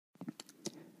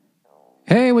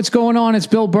Hey, what's going on? It's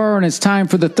Bill Burr, and it's time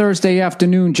for the Thursday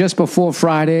afternoon, just before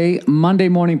Friday, Monday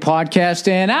morning podcast.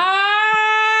 And I'm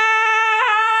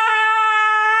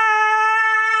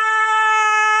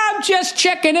just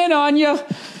checking in on you.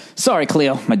 Sorry,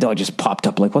 Cleo. My dog just popped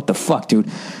up. Like, what the fuck, dude?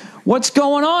 What's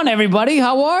going on, everybody?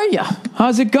 How are you?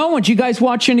 How's it going? Did you guys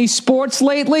watch any sports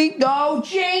lately? Oh,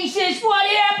 Jesus, what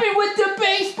happened with the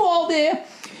baseball there?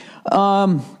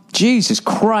 Jesus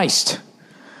Christ.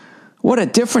 What a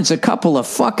difference a couple of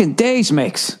fucking days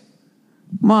makes.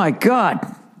 My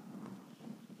God.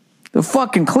 The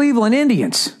fucking Cleveland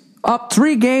Indians up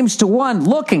 3-1,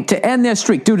 looking to end their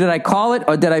streak. Dude, did I call it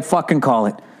or did I fucking call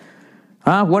it?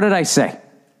 Huh? What did I say?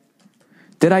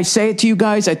 Did I say it to you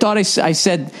guys? I thought I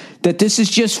said that this is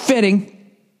just fitting.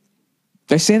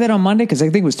 Did I say that on Monday? Because I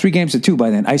think it was 3-2 by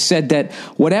then. I said that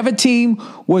whatever team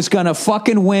was going to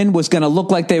fucking win was going to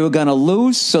look like they were going to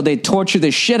lose, so they'd torture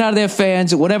the shit out of their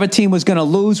fans. Whatever team was going to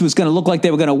lose was going to look like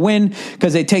they were going to win,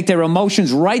 because they take their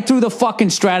emotions right through the fucking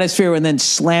stratosphere and then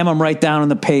slam them right down on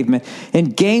the pavement.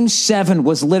 And Game 7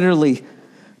 was literally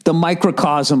the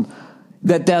microcosm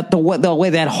that the way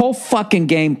that whole fucking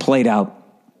game played out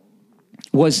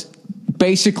was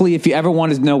basically, if you ever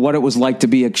wanted to know what it was like to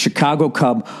be a Chicago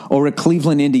Cub or a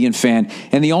Cleveland Indian fan.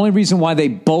 And the only reason why they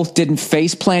both didn't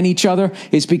face plant each other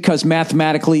is because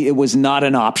mathematically it was not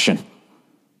an option.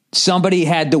 Somebody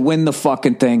had to win the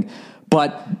fucking thing,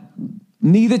 but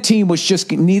neither team was just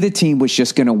going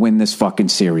to win this fucking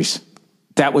series.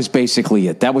 That was basically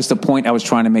it. That was the point I was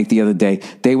trying to make the other day.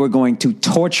 They were going to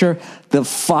torture the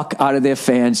fuck out of their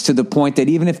fans to the point that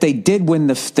even if they did win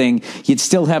the thing, you'd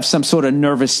still have some sort of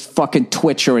nervous fucking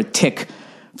twitch or a tick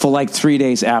for like 3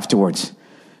 days afterwards.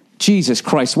 Jesus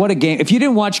Christ, what a game. If you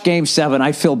didn't watch Game 7,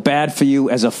 I feel bad for you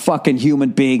as a fucking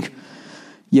human being.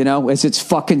 You know, as it's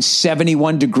fucking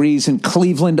 71 degrees in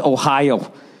Cleveland,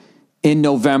 Ohio in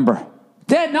November.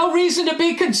 There's no reason to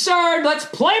be concerned. Let's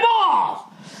play ball.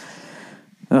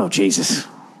 Oh, Jesus.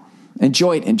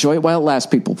 Enjoy it while it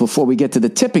lasts, people, before we get to the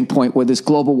tipping point where this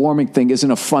global warming thing isn't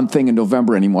a fun thing in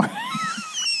November anymore.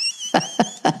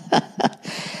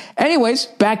 Anyways,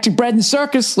 back to bread and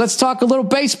circus. Let's talk a little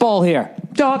baseball here.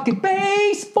 Talking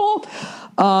baseball.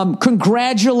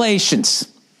 Congratulations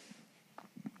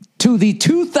to the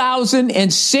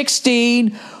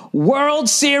 2016 World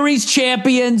Series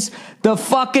champions, the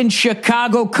fucking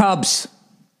Chicago Cubs.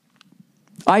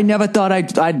 I never thought I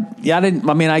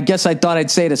guess I thought I'd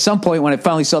say it at some point when I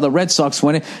finally saw the Red Sox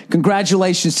win it.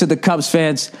 Congratulations to the Cubs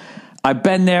fans. I've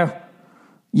been there,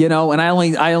 and I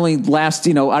only last,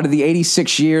 out of the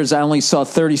 86 years, I only saw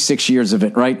 36 years of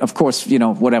it, right? Of course,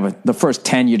 whatever. The first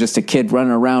 10, you're just a kid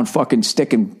running around fucking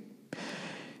sticking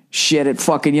shit at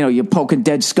fucking, you're poking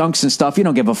dead skunks and stuff. You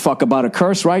don't give a fuck about a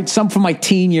curse, right? Some from my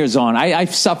teen years on.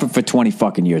 I've suffered for 20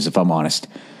 fucking years, if I'm honest.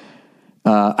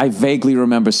 I vaguely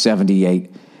remember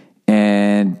 78,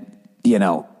 and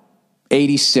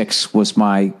 86 was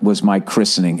my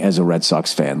christening as a Red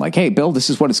Sox fan. Like, hey, Bill,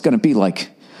 this is what it's going to be like.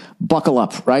 Buckle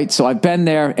up, right? So I've been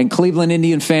there, and Cleveland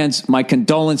Indian fans, my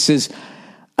condolences.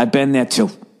 I've been there too.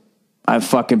 I've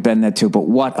fucking been there too. But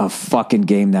what a fucking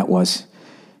game that was.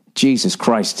 Jesus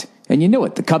Christ. And you knew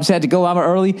it. The Cubs had to go out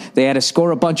early. They had to score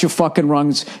a bunch of fucking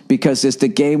runs because as the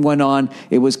game went on,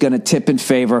 it was going to tip in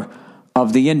favor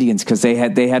of the Indians, because they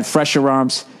had fresher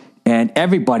arms, and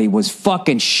everybody was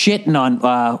fucking shitting on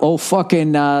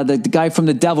the guy from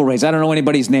the Devil Rays. I don't know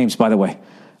anybody's names, by the way.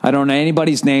 I don't know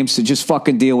anybody's names, so just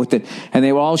fucking deal with it. And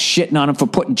they were all shitting on him for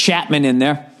putting Chapman in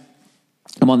there.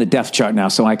 I'm on the depth chart now,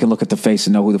 so I can look at the face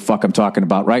and know who the fuck I'm talking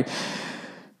about, right?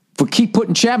 For keep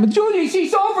putting Chapman, dude,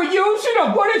 he's overusing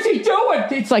him. What is he doing?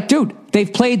 It's like, dude,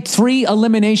 they've played 3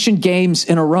 elimination games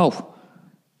in a row.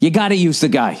 You got to use the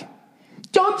guy.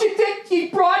 Don't you think he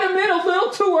brought him in a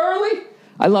little too early?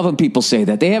 I love when people say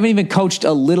that. They haven't even coached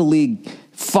a little league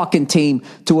fucking team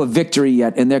to a victory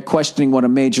yet, and they're questioning what a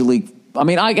major league. I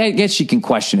mean, I guess you can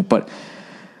question it,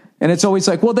 and it's always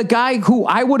like, well, the guy who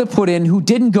I would have put in who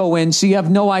didn't go in, so you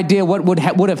have no idea what would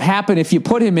have happened if you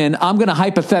put him in. I'm going to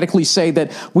hypothetically say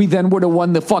that we then would have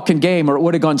won the fucking game, or it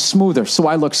would have gone smoother, so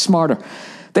I look smarter.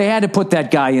 They had to put that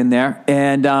guy in there,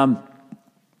 and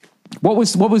what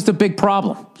was the big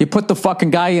problem? You put the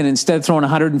fucking guy in, instead of throwing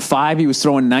 105, he was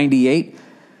throwing 98.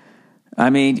 I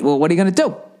mean, well, what are you going to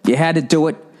do? You had to do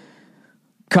it.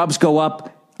 Cubs go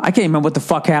up. I can't remember what the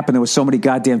fuck happened. There was so many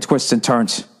goddamn twists and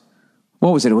turns.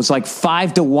 What was it? It was like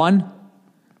 5-1.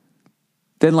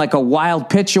 Then like a wild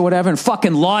pitch or whatever. And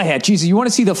fucking Lawhead. Jesus, you want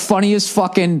to see the funniest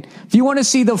fucking... If you want to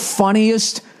see the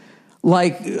funniest...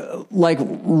 Like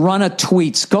run of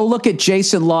tweets. Go look at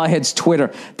Jason Lawhead's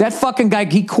Twitter. That fucking guy,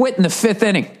 he quit in the 5th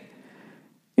inning.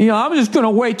 I'm just going to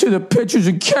wait till the pitchers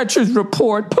and catchers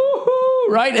report.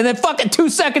 Right? And then fucking 2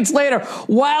 seconds later,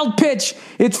 wild pitch.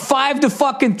 It's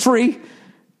 5-3.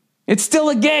 It's still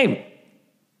a game.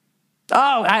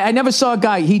 Oh, I never saw a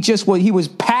guy. He was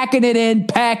packing it in.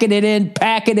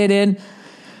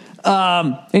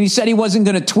 And he said he wasn't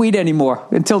going to tweet anymore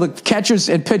until the catchers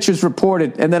and pitchers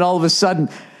reported. And then all of a sudden,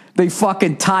 they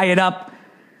fucking tie it up.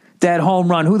 That home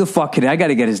run. Who the fuck hit it? I got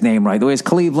to get his name right. Where's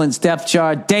Cleveland's depth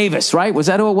chart? Davis, right? Was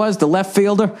that who it was? The left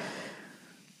fielder?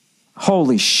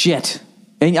 Holy shit.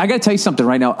 And I got to tell you something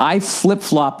right now. I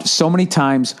flip-flopped so many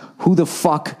times who the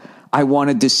fuck I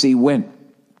wanted to see win.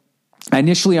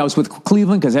 Initially, I was with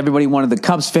Cleveland because everybody wanted the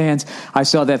Cubs fans. I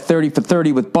saw that 30 for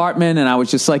 30 with Bartman, and I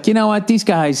was just like, you know what? These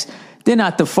guys, they're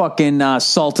not the fucking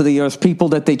salt of the earth people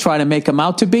that they try to make them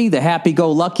out to be. The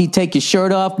happy-go-lucky, take your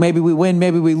shirt off. Maybe we win,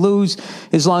 maybe we lose.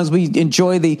 As long as we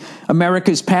enjoy the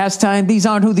America's pastime, these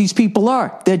aren't who these people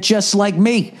are. They're just like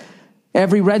me.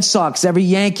 Every Red Sox, every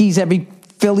Yankees, every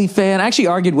Philly fan. I actually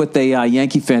argued with a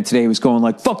Yankee fan today. He was going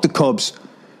like, fuck the Cubs.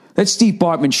 That Steve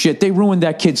Bartman shit, they ruined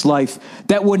that kid's life.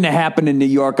 That wouldn't have happened in New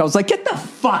York. I was like, get the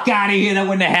fuck out of here. That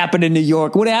wouldn't have happened in New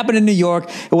York. It would have happened in New York.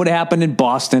 It would have happened in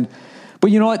Boston.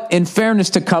 But you know what? In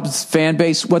fairness to Cubs fan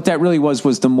base, what that really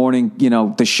was the morning,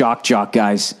 the shock jock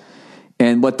guys.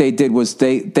 And what they did was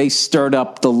they stirred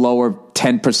up the lower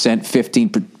 10%,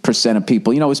 15% of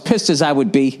people. As pissed as I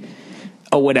would be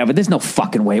or whatever, there's no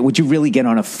fucking way. Would you really get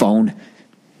on a phone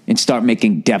and start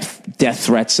making death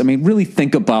threats? I mean, really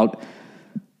think about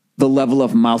the level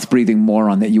of mouth-breathing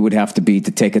moron that you would have to be to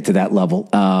take it to that level.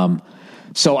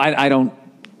 So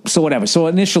whatever. So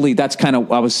initially, that's kind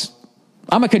of,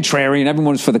 I'm a contrarian.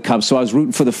 Everyone was for the Cubs, so I was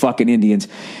rooting for the fucking Indians.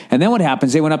 And then what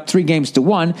happens? They went up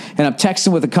 3-1, and I'm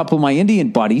texting with a couple of my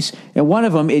Indian buddies, and one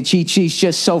of them, he's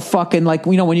just so fucking like,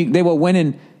 when they were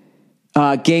winning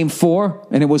game 4,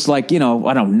 and it was like,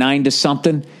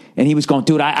 9-something, and he was going,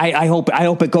 dude, I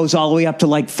hope it goes all the way up to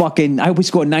like fucking, I hope we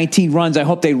score 19 runs. I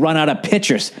hope they run out of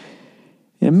pitchers.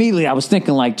 And immediately I was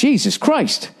thinking like, Jesus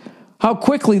Christ, how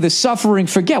quickly the suffering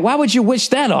forget. Why would you wish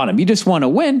that on him? You just want to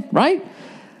win, right?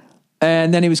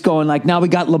 And then he was going like, now we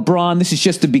got LeBron. This is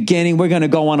just the beginning. We're going to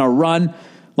go on a run.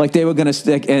 Like they were going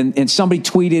to, and somebody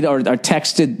tweeted or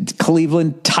texted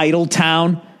Cleveland title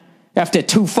town after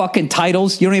 2 fucking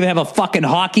titles. You don't even have a fucking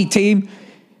hockey team.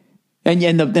 And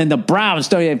the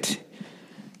Browns,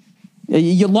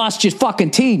 you lost your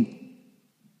fucking team.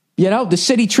 The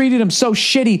city treated them so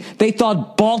shitty, they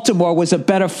thought Baltimore was a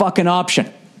better fucking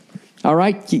option. All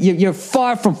right? You're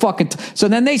far from fucking... So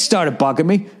then they started bugging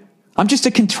me. I'm just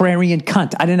a contrarian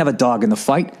cunt. I didn't have a dog in the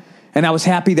fight. And I was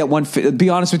happy that to be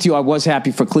honest with you, I was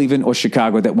happy for Cleveland or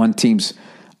Chicago that one team's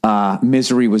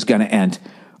misery was going to end.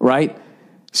 Right?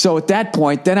 So at that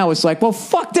point, then I was like, well,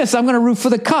 fuck this. I'm going to root for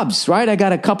the Cubs, right? I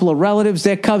got a couple of relatives,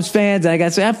 they're Cubs fans. And I got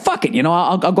to say, fuck it.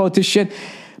 I'll go with this shit.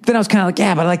 But then I was kind of like,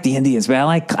 yeah, but I like the Indians, man.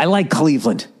 I like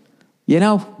Cleveland.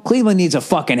 Cleveland needs a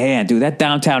fucking hand, dude. That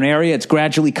downtown area, it's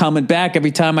gradually coming back.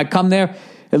 Every time I come there,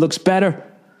 it looks better.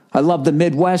 I love the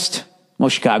Midwest. Well,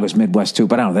 Chicago's Midwest too,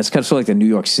 but I don't know. That's kind of sort of like the New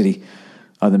York City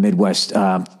of the Midwest.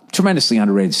 Tremendously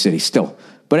underrated city still.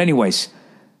 But anyways,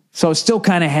 so I was still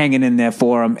kind of hanging in there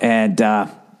for him. And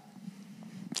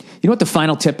you know what the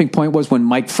final tipping point was? When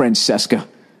Mike Francesca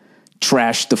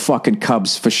trashed the fucking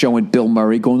Cubs for showing Bill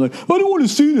Murray, going like, I don't want to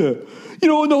see that.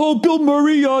 And the whole Bill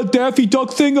Murray Daffy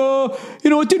Duck thing,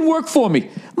 it didn't work for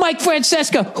me. Mike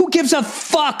Francesca, who gives a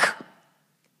fuck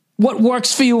what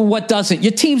works for you and what doesn't?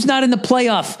 Your team's not in the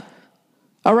playoff.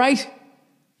 All right?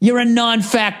 You're a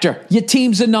non-factor. Your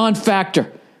team's a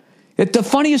non-factor. The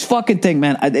funniest fucking thing,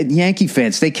 man, Yankee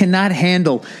fans, they cannot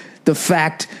handle the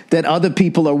fact that other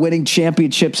people are winning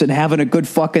championships and having a good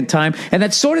fucking time. And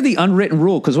that's sort of the unwritten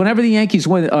rule, because whenever the Yankees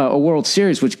win a World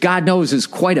Series, which God knows is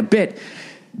quite a bit,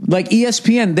 like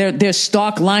ESPN, their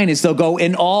stock line is they'll go,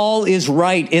 and all is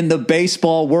right in the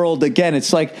baseball world again.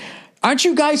 It's like, aren't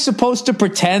you guys supposed to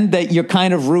pretend that you're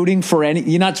kind of rooting for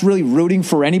you're not really rooting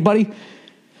for anybody?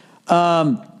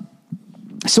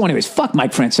 So anyways, fuck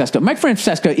Mike Francesca. Mike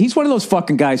Francesca, he's one of those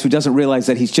fucking guys who doesn't realize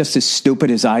that he's just as stupid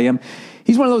as I am.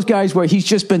 He's one of those guys where he's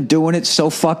just been doing it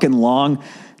so fucking long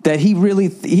that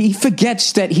he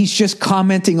forgets that he's just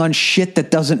commenting on shit that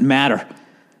doesn't matter.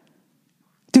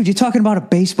 Dude, you're talking about a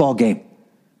baseball game.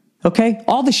 Okay?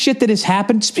 All the shit that has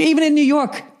happened, even in New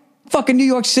York, fucking New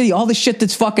York City, all the shit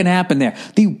that's fucking happened there,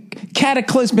 the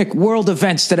cataclysmic world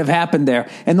events that have happened there,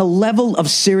 and the level of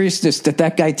seriousness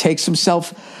that guy takes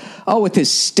himself. Oh, with his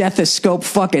stethoscope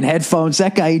fucking headphones.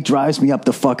 That guy, he drives me up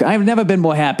the fuck. I've never been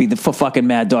more happy for fucking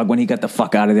Mad Dog when he got the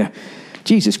fuck out of there.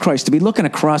 Jesus Christ, to be looking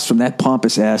across from that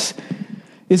pompous ass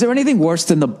Is there anything worse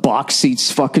than the box seats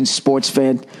fucking sports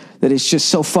fan that is just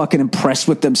so fucking impressed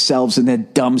with themselves and their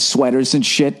dumb sweaters and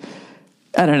shit?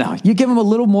 I don't know. You give them a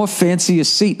little more fancy a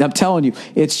seat, and I'm telling you,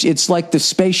 it's like the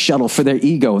space shuttle for their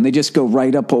ego, and they just go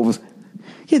right up over.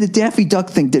 Yeah, the Daffy Duck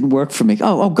thing didn't work for me.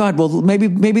 Oh God. Well, maybe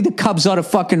the Cubs ought to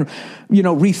fucking,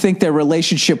 rethink their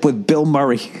relationship with Bill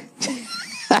Murray.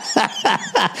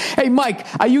 Hey, Mike,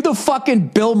 are you the fucking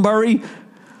Bill Murray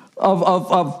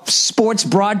of sports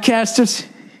broadcasters?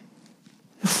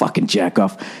 Fucking jack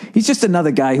off. He's just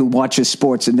another guy who watches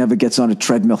sports and never gets on a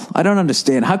treadmill. I don't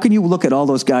understand. How can you look at all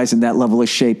those guys in that level of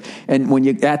shape, and when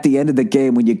you're at the end of the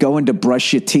game, when you go in to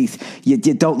brush your teeth, you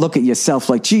don't look at yourself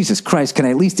like, Jesus Christ, can I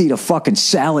at least eat a fucking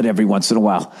salad every once in a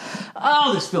while?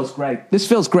 Oh, this feels great. This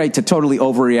feels great to totally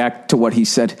overreact to what he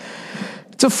said.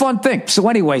 It's a fun thing. So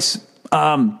anyways,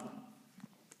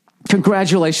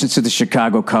 congratulations to the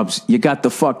Chicago Cubs. You got the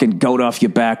fucking goat off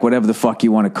your back, whatever the fuck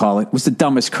you want to call it. It was the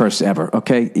dumbest curse ever,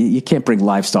 okay? You can't bring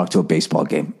livestock to a baseball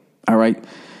game, all right?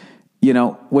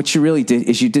 What you really did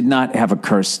is you did not have a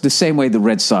curse, the same way the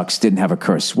Red Sox didn't have a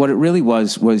curse. What it really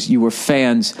was you were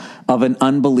fans of an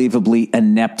unbelievably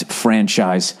inept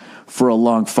franchise for a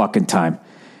long fucking time.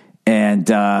 And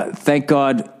thank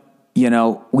God,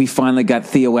 we finally got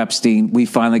Theo Epstein. We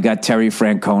finally got Terry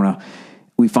Francona.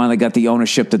 We finally got the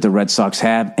ownership that the Red Sox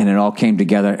have, and it all came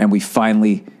together, and we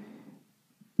finally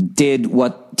did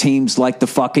what teams like the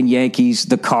fucking Yankees,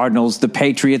 the Cardinals, the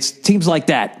Patriots, teams like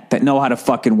that know how to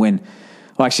fucking win.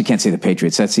 Well, actually, can't say the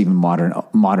Patriots. That's even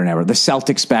modern era. The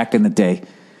Celtics back in the day.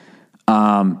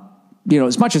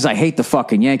 As much as I hate the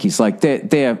fucking Yankees, like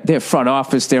their front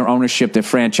office, their ownership, their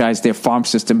franchise, their farm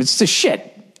system, it's the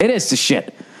shit. It is the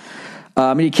shit.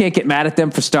 You can't get mad at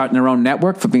them for starting their own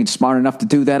network, for being smart enough to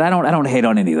do that. I don't hate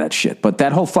on any of that shit. But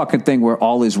that whole fucking thing where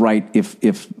all is right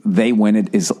if they win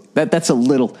it is that goes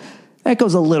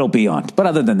a little beyond. But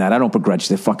other than that, I don't begrudge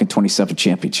their fucking 27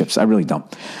 championships. I really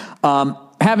don't.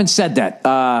 Having said that,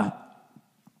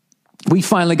 we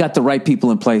finally got the right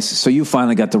people in place. So you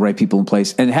finally got the right people in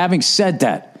place. And having said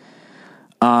that,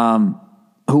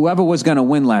 whoever was going to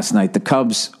win last night, the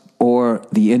Cubs or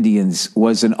the Indians,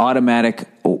 was an automatic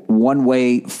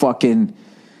one-way fucking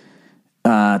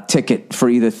ticket for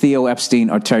either Theo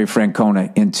Epstein or Terry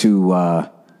Francona into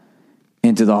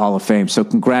the Hall of Fame. So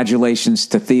congratulations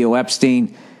to Theo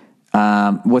Epstein,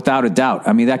 without a doubt.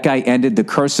 I mean, that guy ended the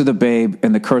curse of the babe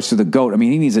and the curse of the goat. I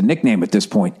mean, he needs a nickname at this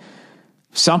point.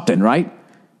 Something, right?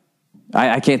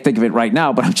 I can't think of it right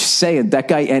now, but I'm just saying, that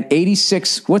guy at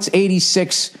 86, what's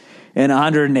 86 and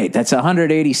 108? That's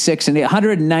 186 and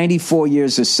 194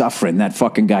 years of suffering that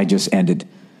fucking guy just ended.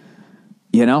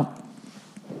 He looks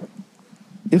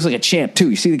like a champ, too.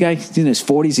 You see the guy? He's in his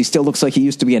 40s. He still looks like he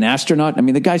used to be an astronaut. I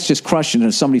mean, the guy's just crushing it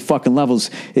on so many fucking levels.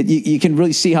 You can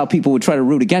really see how people would try to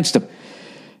root against him.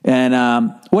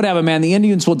 And whatever, man. The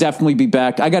Indians will definitely be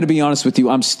back. I got to be honest with you.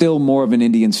 I'm still more of an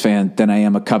Indians fan than I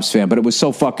am a Cubs fan. But it was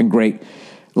so fucking great.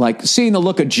 Like, seeing the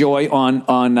look of joy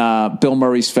on Bill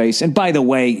Murray's face. And by the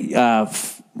way,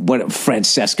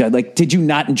 Francesca, like, did you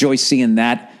not enjoy seeing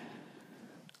that?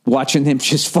 Watching him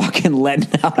just fucking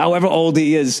letting out, however old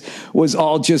he is, was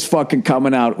all just fucking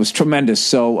coming out. It was tremendous.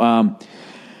 So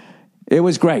it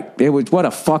was great. What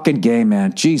a fucking game,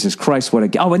 man. Jesus Christ, what a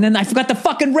game. Oh, and then I forgot the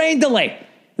fucking rain delay.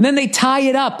 And then they tie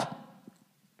it up.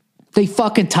 They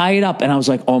fucking tie it up. And I was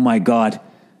like, oh my God.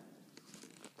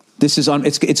 This is on.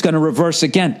 It's going to reverse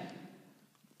again.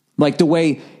 Like the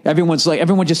way everyone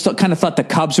just kind of thought the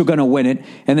Cubs were going to win it.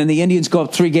 And then the Indians go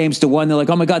up 3-1. They're like,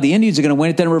 oh my God, the Indians are going to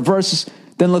win it. Then it reverses.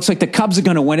 Then it looks like the Cubs are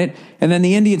going to win it. And then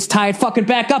the Indians tie it fucking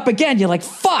back up again. You're like,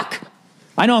 fuck.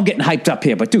 I know I'm getting hyped up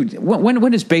here, but dude,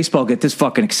 when does baseball get this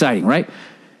fucking exciting, right?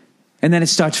 And then it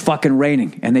starts fucking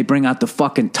raining and they bring out the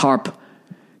fucking tarp.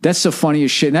 That's the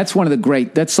funniest shit. And that's one of the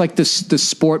great, that's like the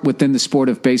sport within the sport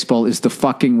of baseball is the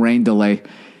fucking rain delay.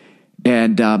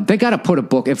 And they got to put a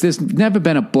book. If there's never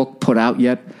been a book put out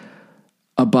yet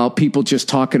about people just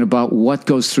talking about what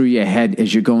goes through your head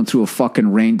as you're going through a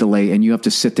fucking rain delay and you have to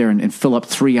sit there and fill up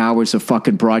 3 hours of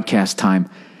fucking broadcast time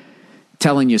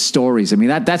telling your stories. I mean,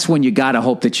 that's when you got to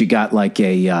hope that you got like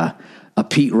a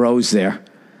Pete Rose there.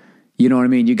 You know what I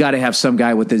mean? You got to have some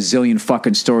guy with a zillion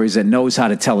fucking stories that knows how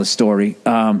to tell a story.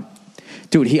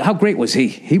 Dude, how great was he?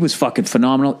 He was fucking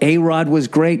phenomenal. A-Rod was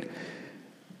great.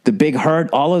 The Big Hurt,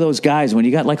 all of those guys, when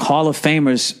you got like Hall of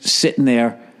Famers sitting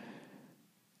there,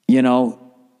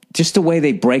 just the way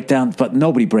they break down, but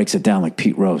nobody breaks it down like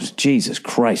Pete Rose. Jesus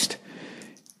Christ.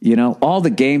 All the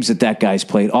games that guy's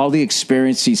played, all the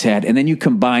experience he's had, and then you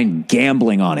combine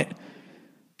gambling on it.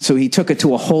 So he took it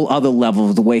to a whole other level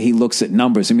of the way he looks at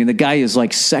numbers. I mean, the guy is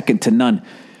like second to none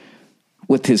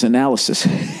with his analysis.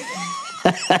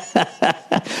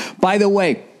 By the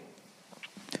way,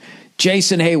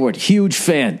 Jason Hayward, huge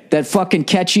fan. That fucking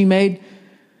catch he made,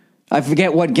 I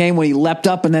forget what game, when he leapt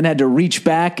up and then had to reach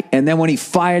back, and then when he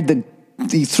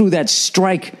he threw that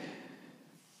strike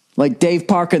like Dave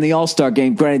Parker in the All-Star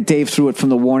game. Granted, Dave threw it from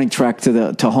the warning track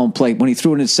to home plate. When he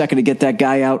threw it in a second to get that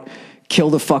guy out, kill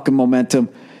the fucking momentum.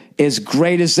 As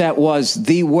great as that was,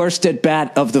 the worst at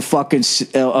bat of the fucking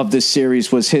of this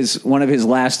series was one of his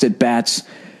last at bats.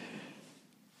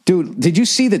 Dude, did you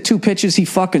see the 2 pitches he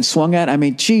fucking swung at? I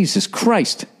mean, Jesus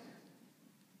Christ.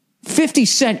 50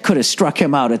 Cent could have struck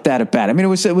him out at that at bat. I mean, it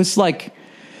was like,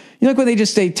 you know, when they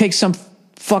take some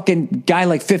fucking guy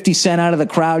like 50 Cent out of the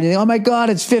crowd, and you think, oh my God,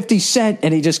 it's 50 Cent,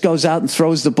 and he just goes out and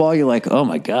throws the ball. You're like, oh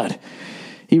my God,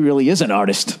 he really is an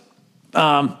artist.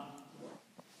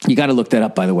 You got to look that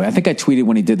up, by the way. I think I tweeted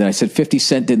when he did that. I said 50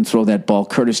 Cent didn't throw that ball.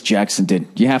 Curtis Jackson did.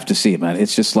 You have to see it, man.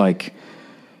 It's just like,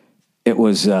 it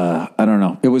was, I don't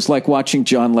know. It was like watching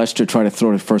John Lester try to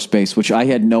throw to first base, which I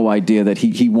had no idea that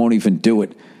he won't even do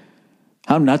it.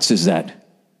 How nuts is that?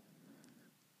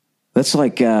 That's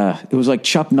like, it was like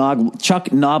Chuck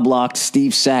Knobloch,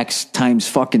 Steve Sachs times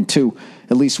fucking 2.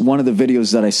 At least one of the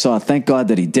videos that I saw. Thank God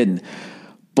that he didn't.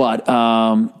 But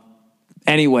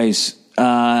anyways,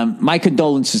 my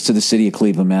condolences to the city of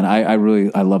Cleveland, man.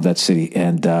 I love that city,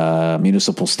 and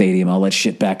Municipal Stadium, all that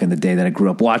shit back in the day that I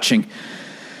grew up watching.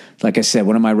 Like I said,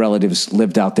 one of my relatives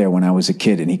lived out there when I was a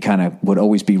kid, and he kind of would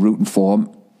always be rooting for him.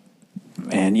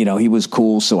 And, you know, he was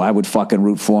cool, so I would fucking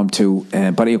root for him too.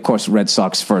 But he, of course, Red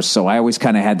Sox first. So I always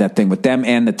kind of had that thing with them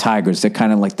and the Tigers. They're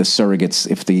kind of like the surrogates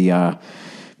if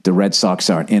the Red Sox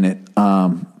aren't in it.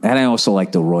 And I also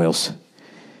like the Royals.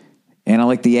 And I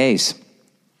like the A's.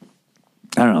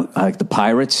 I don't know. I like the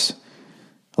Pirates.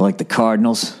 I like the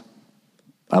Cardinals.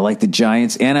 I like the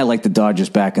Giants. And I like the Dodgers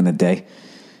back in the day.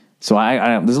 So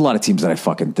there's a lot of teams that I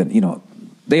fucking, you know,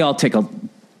 they all take a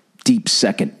deep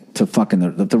second to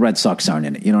fucking the Red Sox aren't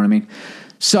in it. You know what I mean?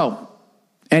 So,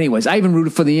 anyways, I even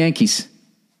rooted for the Yankees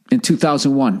in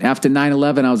 2001. After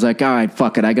 9/11, I was like, all right,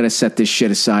 fuck it. I got to set this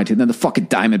shit aside. And then the fucking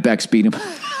Diamondbacks beat him.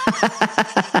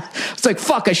 It's like,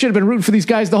 fuck, I should have been rooting for these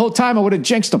guys the whole time. I would have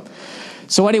jinxed them.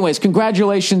 So, anyways,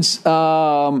 congratulations.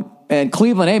 And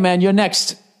Cleveland, hey, man, you're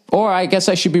next. Or I guess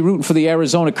I should be rooting for the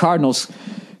Arizona Cardinals,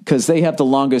 because they have the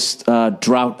longest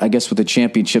drought, I guess, with the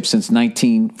championship since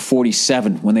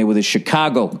 1947 when they were the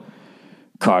Chicago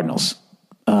Cardinals.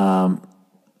 And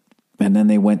then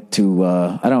they went to,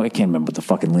 I can't remember what the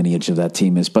fucking lineage of that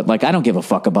team is, but like, I don't give a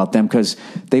fuck about them because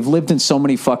they've lived in so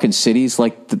many fucking cities.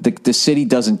 Like the city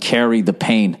doesn't carry the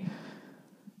pain.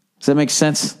 Does that make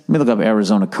sense? Let me look up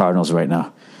Arizona Cardinals right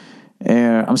now.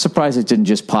 I'm surprised it didn't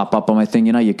just pop up on my thing.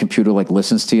 You know, your computer like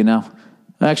listens to you now.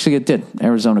 Actually, it did.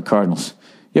 Arizona Cardinals.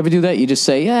 You ever do that? You just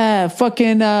say, yeah,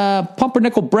 fucking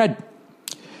pumpernickel bread.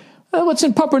 What's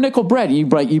in pumpernickel bread? You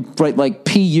write like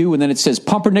PU and then it says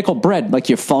pumpernickel bread. Like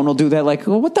your phone will do that. Like,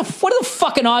 well, what are the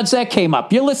fucking odds that came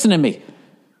up? You're listening to me.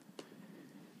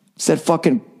 It's that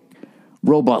fucking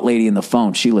robot lady in the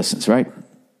phone. She listens, right?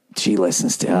 She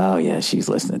listens to, oh yeah, she's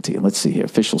listening to you. Let's see here.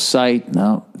 Official site.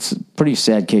 No, it's a pretty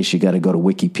sad case. You got to go to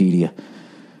Wikipedia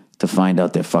to find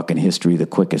out their fucking history the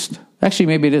quickest. Actually,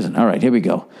 maybe it isn't. All right, here we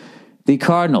go. The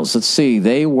Cardinals, let's see.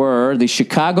 They were the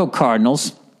Chicago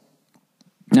Cardinals,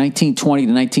 1920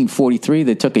 to 1943.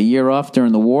 They took a year off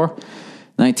during the war,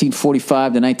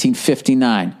 1945 to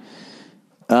 1959.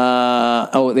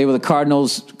 They were the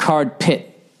Cardinals Card Pit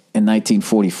in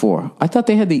 1944. I thought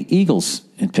they had the Eagles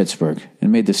in Pittsburgh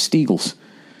and made the Steagles.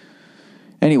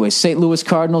 Anyway, St. Louis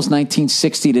Cardinals,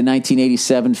 1960 to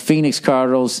 1987. Phoenix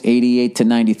Cardinals, 88 to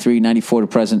 93, 94 to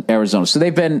present. Arizona. So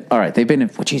they've been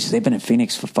in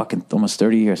Phoenix for fucking almost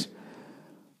 30 years.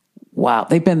 Wow.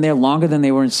 They've been there longer than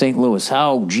they were in St. Louis.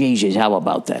 How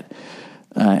about that?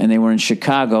 And they were in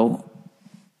Chicago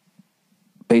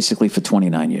basically for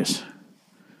 29 years.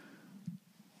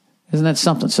 Isn't that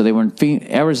something? So they were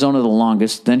in Arizona the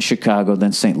longest, then Chicago,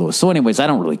 then St. Louis. So anyways, I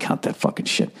don't really count that fucking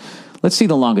shit. Let's see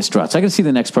the longest droughts. I got to see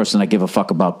the next person I give a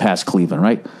fuck about past Cleveland,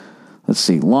 right? Let's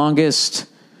see. Longest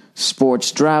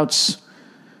sports droughts.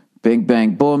 Bing,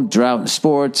 bang, boom. Drought in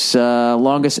sports.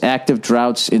 Longest active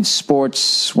droughts in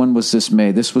sports. When was this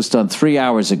made? This was done 3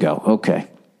 hours ago. Okay.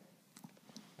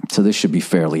 So this should be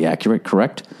fairly accurate,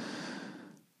 correct?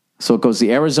 So it goes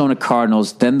the Arizona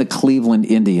Cardinals, then the Cleveland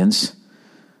Indians.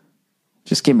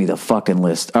 Just give me the fucking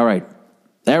list. All right.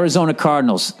 Arizona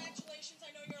Cardinals.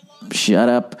 Shut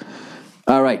up.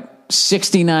 All right,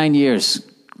 69 years.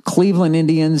 Cleveland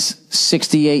Indians,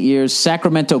 68 years.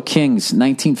 Sacramento Kings,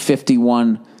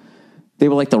 1951 to They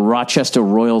were like the Rochester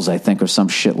Royals, I think, or some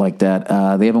shit like that.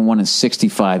 They haven't won in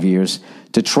 65 years.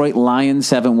 Detroit Lions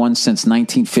haven't won since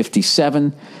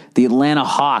 1957. The Atlanta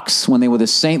Hawks, when they were the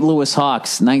St. Louis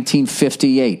Hawks,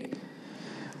 1958.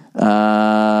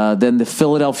 Then the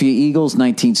Philadelphia Eagles,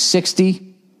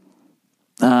 1960.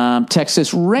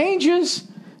 Texas Rangers,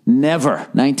 never.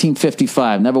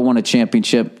 1955, never won a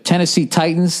championship. Tennessee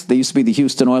Titans, they used to be the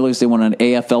Houston Oilers. They won an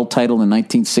AFL title in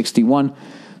 1961.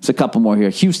 There's a couple more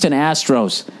here. Houston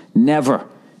Astros, never.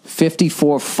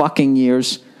 54 fucking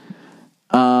years.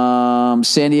 San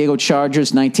Diego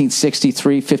Chargers,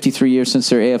 1963, 53 years since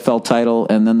their AFL title.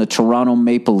 And then the Toronto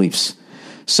Maple Leafs.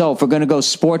 So if we're going to go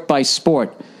sport by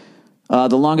sport,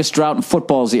 the longest drought in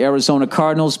football is the Arizona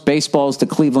Cardinals. Baseball is the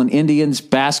Cleveland Indians.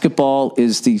 Basketball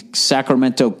is the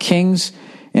Sacramento Kings.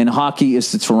 And hockey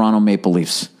is the Toronto Maple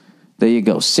Leafs. There you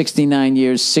go. 69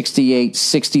 years, 68,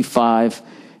 65,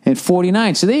 and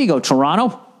 49. So there you go,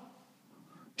 Toronto.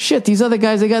 Shit, these other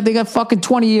guys, they got fucking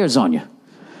 20 years on you.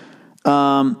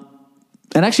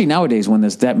 And actually nowadays when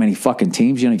there's that many fucking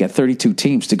teams, you got 32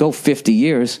 teams, to go 50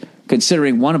 years,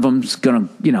 considering one of them's going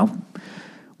to,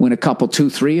 win a couple, 2,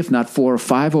 3, if not 4 or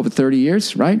 5 over 30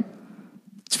 years, right?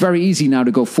 It's very easy now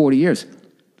to go 40 years.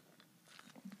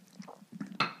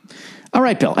 All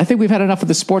right, Bill, I think we've had enough of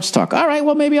the sports talk. All right,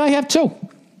 well, maybe I have too.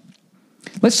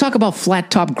 Let's talk about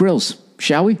flat top grills,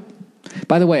 shall we?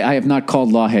 By the way, I have not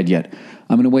called Lawhead yet.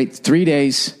 I'm going to wait 3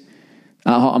 days.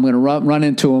 I'm going to run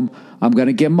into him. I'm going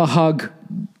to give him a hug.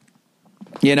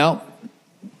 Tell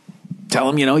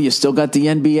him, you still got the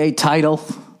NBA title.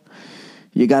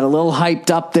 You got a little hyped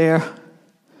up there.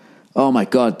 Oh, my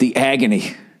God, the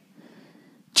agony.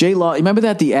 J-Law, remember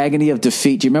that, the agony of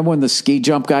defeat? Do you remember when the ski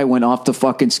jump guy went off the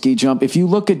fucking ski jump? If you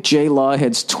look at J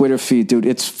Lawhead's Twitter feed, dude,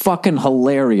 it's fucking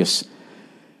hilarious.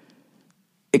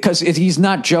 Because he's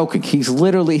not joking.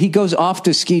 He goes off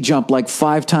the ski jump like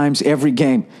 5 times every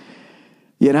game.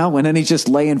 And then he's just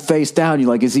laying face down. You're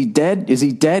like, is he dead? Is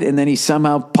he dead? And then he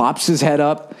somehow pops his head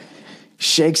up,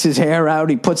 shakes his hair out.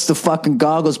 He puts the fucking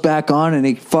goggles back on, and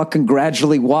he fucking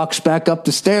gradually walks back up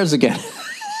the stairs again.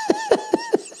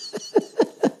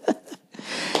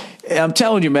 I'm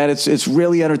telling you, man, it's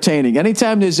really entertaining.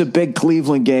 Anytime there's a big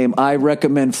Cleveland game, I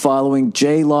recommend following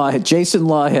Jason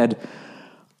Lawhead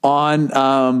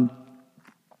on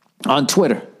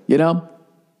Twitter.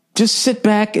 Just sit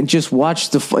back and just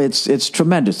watch it's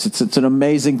tremendous. It's an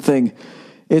amazing thing.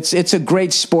 It's a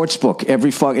great sports book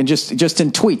every and just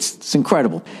in tweets. It's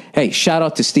incredible. Hey, shout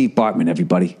out to Steve Bartman,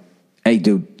 everybody. Hey,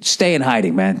 dude, stay in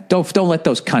hiding, man. Don't let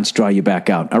those cunts draw you back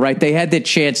out. All right, they had their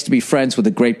chance to be friends with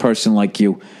a great person like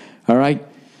you. All right,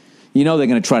 they're going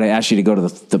to try to ask you to go to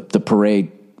the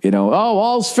parade.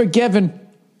 All's forgiven.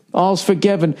 All's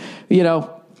forgiven.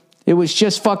 It was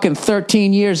just fucking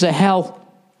 13 years of hell.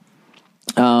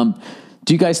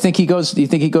 Do you guys think he goes? Do you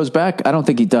think he goes back? I don't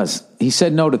think he does. He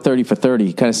said no to 30 for 30.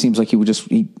 He kind of seems like he would just.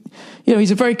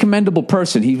 He's a very commendable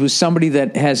person. He was somebody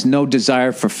that has no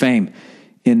desire for fame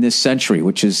in this century,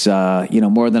 which is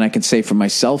more than I can say for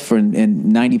myself and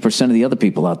 90% of the other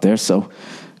people out there. So,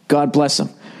 God bless him.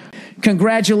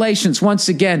 Congratulations once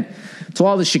again to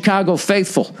all the Chicago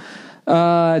faithful.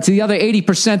 To the other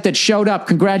 80% that showed up,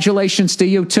 congratulations to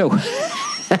you too.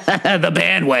 The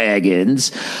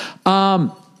bandwagons.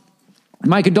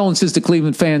 My condolences to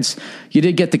Cleveland fans. You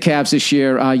did get the Cavs this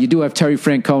year. You do have Terry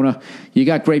Francona. You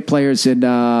got great players. And,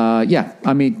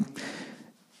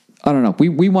 I don't know.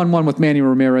 We won one with Manny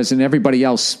Ramirez and everybody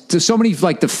else. There's so many,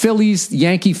 like the Phillies,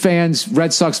 Yankee fans,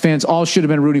 Red Sox fans, all should have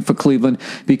been rooting for Cleveland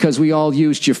because we all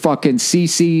used your fucking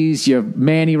CCs, your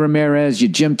Manny Ramirez,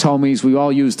 your Jim Thomes. We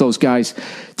all used those guys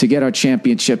to get our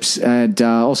championships. And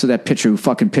also that pitcher who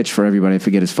fucking pitched for everybody. I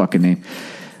forget his fucking name.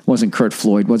 It wasn't Kurt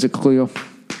Floyd. Was it, Cleo?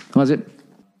 Was it?